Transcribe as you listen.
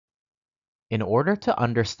In order to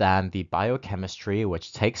understand the biochemistry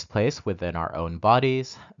which takes place within our own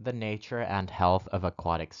bodies, the nature and health of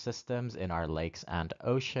aquatic systems in our lakes and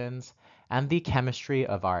oceans, and the chemistry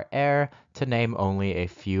of our air, to name only a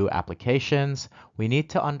few applications, we need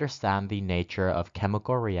to understand the nature of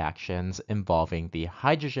chemical reactions involving the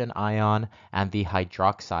hydrogen ion and the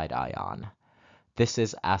hydroxide ion. This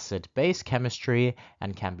is acid-base chemistry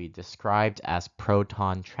and can be described as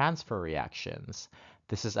proton transfer reactions.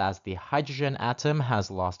 This is as the hydrogen atom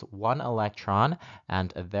has lost one electron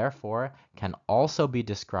and therefore can also be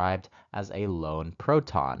described as a lone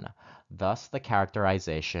proton, thus the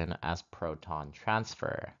characterization as proton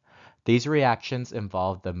transfer. These reactions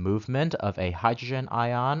involve the movement of a hydrogen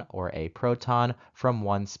ion or a proton from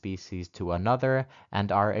one species to another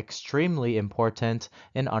and are extremely important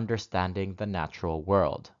in understanding the natural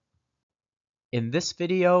world. In this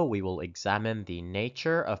video, we will examine the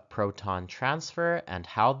nature of proton transfer and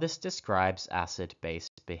how this describes acid-base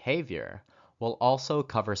behavior. We'll also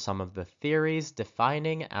cover some of the theories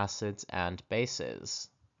defining acids and bases.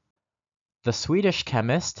 The Swedish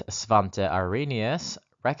chemist Svante Arrhenius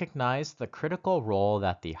recognized the critical role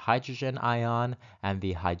that the hydrogen ion and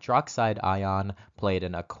the hydroxide ion played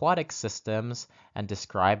in aquatic systems and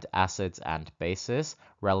described acids and bases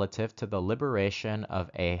relative to the liberation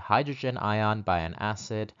of a hydrogen ion by an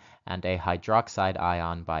acid and a hydroxide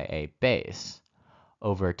ion by a base.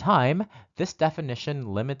 Over time, this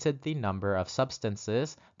definition limited the number of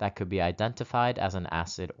substances that could be identified as an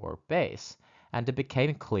acid or base, and it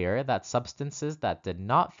became clear that substances that did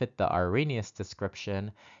not fit the Arrhenius description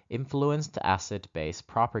influenced acid-base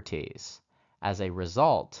properties. As a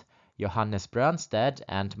result, Johannes Brønsted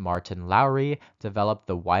and Martin Lowry developed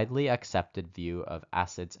the widely accepted view of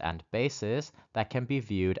acids and bases that can be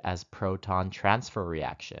viewed as proton transfer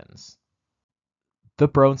reactions. The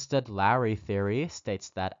Brønsted-Lowry theory states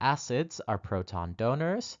that acids are proton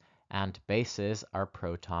donors and bases are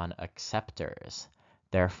proton acceptors.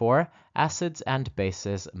 Therefore, acids and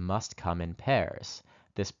bases must come in pairs.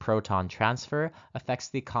 This proton transfer affects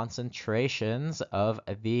the concentrations of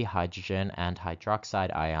the hydrogen and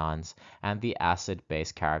hydroxide ions, and the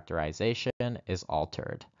acid-base characterization is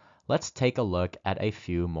altered. Let's take a look at a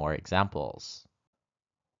few more examples.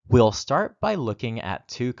 We'll start by looking at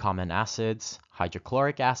two common acids,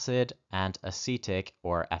 hydrochloric acid and acetic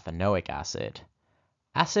or ethanoic acid.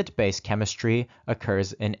 Acid-base chemistry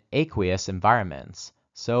occurs in aqueous environments,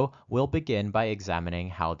 so we'll begin by examining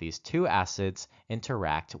how these two acids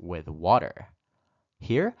interact with water.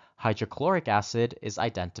 Here, hydrochloric acid is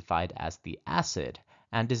identified as the acid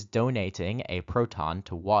and is donating a proton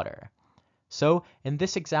to water. So, in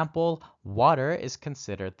this example, water is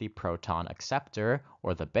considered the proton acceptor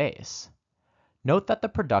or the base. Note that the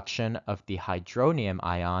production of the hydronium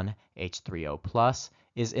ion, H3O+,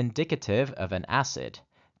 is indicative of an acid.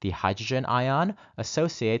 The hydrogen ion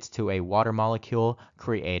associates to a water molecule,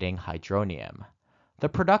 creating hydronium. The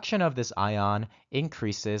production of this ion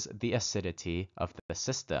increases the acidity of the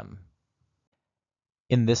system.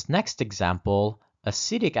 In this next example,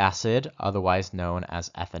 acetic acid, otherwise known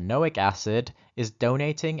as ethanoic acid, is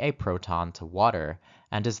donating a proton to water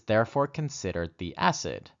and is therefore considered the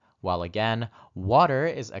acid, while again, water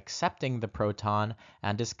is accepting the proton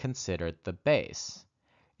and is considered the base.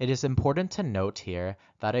 It is important to note here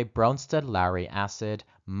that a Brønsted-Lowry acid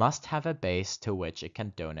must have a base to which it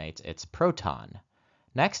can donate its proton.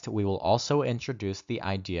 Next, we will also introduce the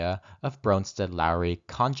idea of Brønsted-Lowry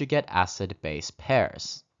conjugate acid-base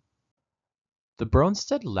pairs. The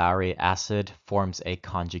Brønsted-Lowry acid forms a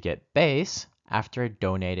conjugate base after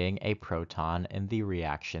donating a proton in the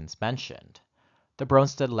reactions mentioned. The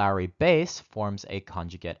Brønsted-Lowry base forms a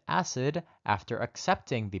conjugate acid after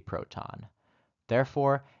accepting the proton.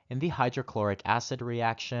 Therefore, in the hydrochloric acid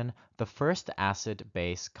reaction, the first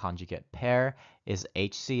acid-base conjugate pair is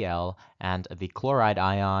HCl and the chloride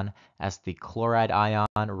ion, as the chloride ion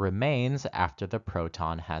remains after the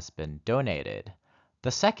proton has been donated.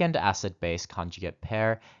 The second acid-base conjugate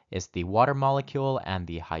pair is the water molecule and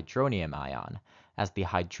the hydronium ion, as the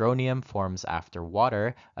hydronium forms after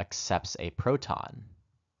water accepts a proton.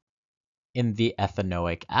 In the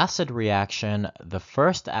ethanoic acid reaction, the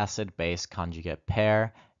first acid-base conjugate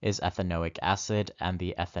pair is ethanoic acid and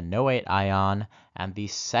the ethanoate ion, and the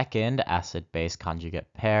second acid-base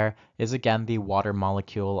conjugate pair is again the water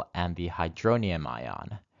molecule and the hydronium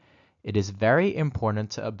ion. It is very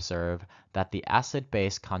important to observe that the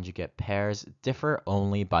acid-base conjugate pairs differ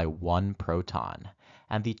only by one proton,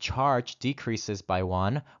 and the charge decreases by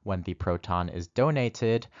 1 when the proton is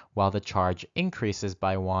donated, while the charge increases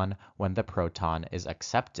by 1 when the proton is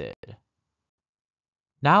accepted.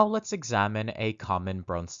 Now let's examine a common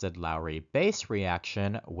Brønsted-Lowry base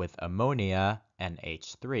reaction with ammonia,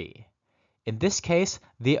 NH3. In this case,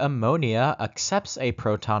 the ammonia accepts a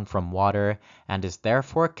proton from water and is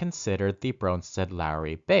therefore considered the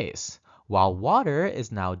Brønsted-Lowry base, while water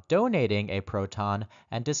is now donating a proton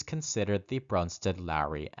and is considered the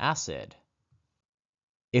Brønsted-Lowry acid.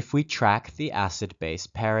 If we track the acid-base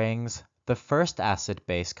pairings, the first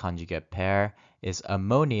acid-base conjugate pair is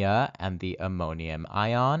ammonia and the ammonium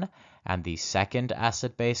ion, and the second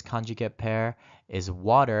acid-base conjugate pair is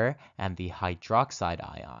water and the hydroxide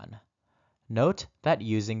ion. Note that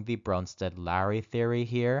using the Brønsted-Lowry theory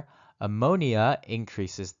here, ammonia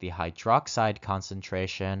increases the hydroxide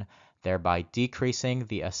concentration, thereby decreasing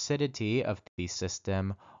the acidity of the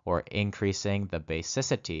system or increasing the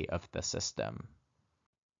basicity of the system.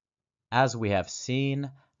 As we have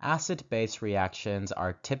seen, acid-base reactions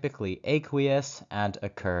are typically aqueous and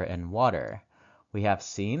occur in water. We have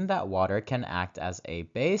seen that water can act as a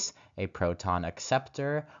base, a proton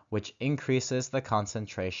acceptor, which increases the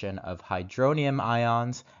concentration of hydronium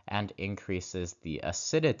ions and increases the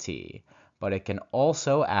acidity. But it can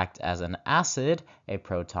also act as an acid, a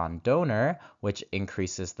proton donor, which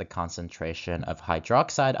increases the concentration of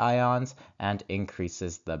hydroxide ions and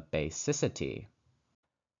increases the basicity.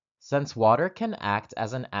 Since water can act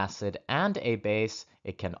as an acid and a base,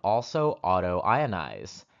 it can also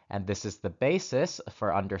auto-ionize. And this is the basis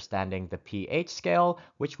for understanding the pH scale,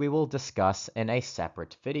 which we will discuss in a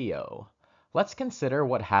separate video. Let's consider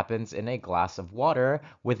what happens in a glass of water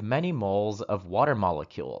with many moles of water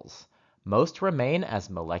molecules. Most remain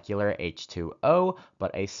as molecular H2O,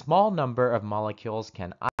 but a small number of molecules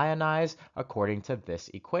can ionize according to this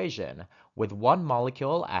equation, with one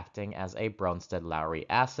molecule acting as a Brønsted-Lowry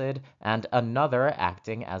acid and another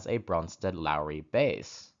acting as a Brønsted-Lowry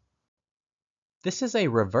base. This is a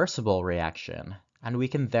reversible reaction, and we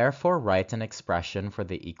can therefore write an expression for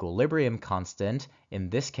the equilibrium constant. In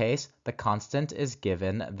this case, the constant is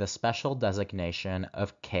given the special designation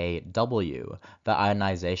of Kw, the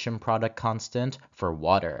ionization product constant for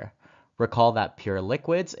water. Recall that pure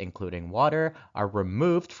liquids, including water, are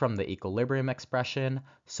removed from the equilibrium expression,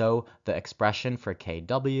 so the expression for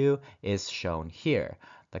Kw is shown here,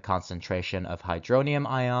 the concentration of hydronium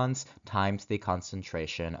ions times the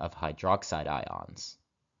concentration of hydroxide ions.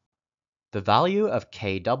 The value of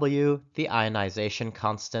Kw, the ionization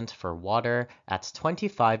constant for water at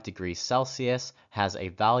 25 degrees Celsius, has a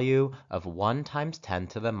value of 1 times 10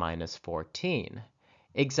 to the minus 14.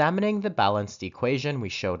 Examining the balanced equation we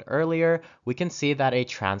showed earlier, we can see that a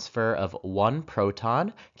transfer of one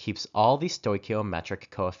proton keeps all the stoichiometric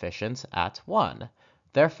coefficients at 1.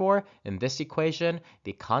 Therefore, in this equation,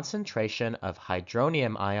 the concentration of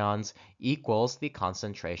hydronium ions equals the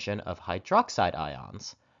concentration of hydroxide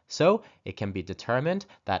ions. So it can be determined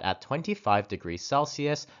that at 25 degrees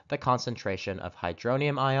Celsius, the concentration of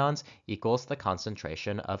hydronium ions equals the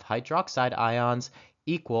concentration of hydroxide ions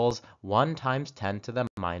equals 1 times 10 to the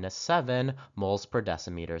minus 7 moles per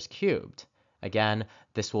decimeters cubed. Again,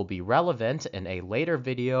 this will be relevant in a later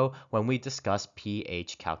video when we discuss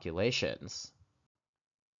pH calculations.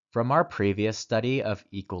 From our previous study of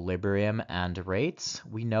equilibrium and rates,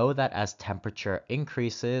 we know that as temperature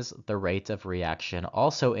increases, the rate of reaction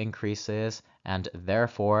also increases, and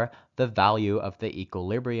therefore the value of the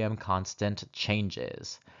equilibrium constant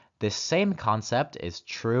changes. This same concept is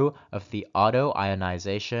true of the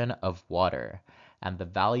auto-ionization of water, and the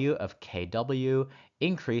value of Kw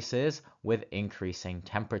increases with increasing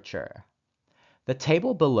temperature. The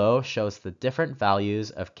table below shows the different values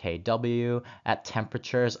of Kw at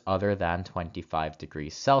temperatures other than 25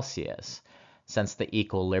 degrees Celsius. Since the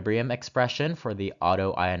equilibrium expression for the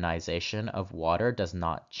auto-ionization of water does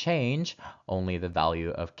not change, only the value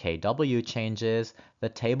of Kw changes, the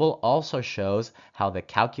table also shows how the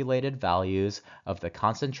calculated values of the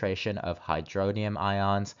concentration of hydronium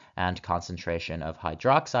ions and concentration of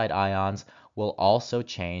hydroxide ions will also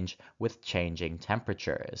change with changing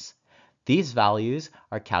temperatures. These values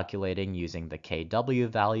are calculating using the Kw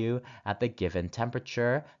value at the given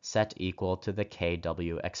temperature set equal to the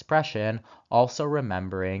Kw expression, also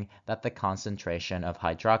remembering that the concentration of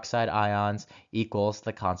hydroxide ions equals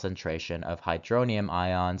the concentration of hydronium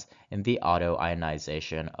ions in the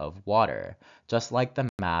auto-ionization of water, just like the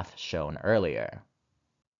math shown earlier.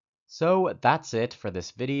 So that's it for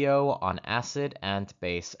this video on acid and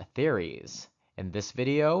base theories. In this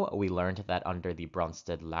video, we learned that under the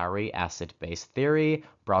Brønsted-Lowry acid-base theory,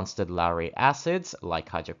 Brønsted-Lowry acids, like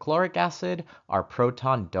hydrochloric acid, are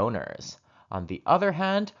proton donors. On the other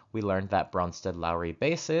hand, we learned that Brønsted-Lowry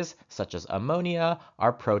bases, such as ammonia,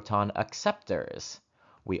 are proton acceptors.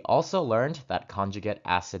 We also learned that conjugate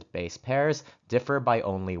acid-base pairs differ by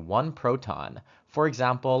only one proton, for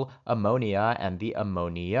example, ammonia and the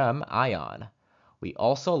ammonium ion. We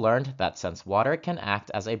also learned that since water can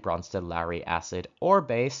act as a Brønsted-Lowry acid or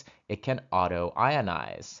base, it can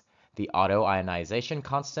auto-ionize. The auto-ionization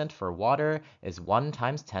constant for water is 1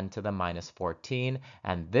 times 10 to the minus 14,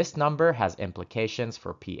 and this number has implications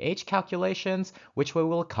for pH calculations, which we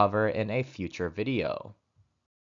will cover in a future video.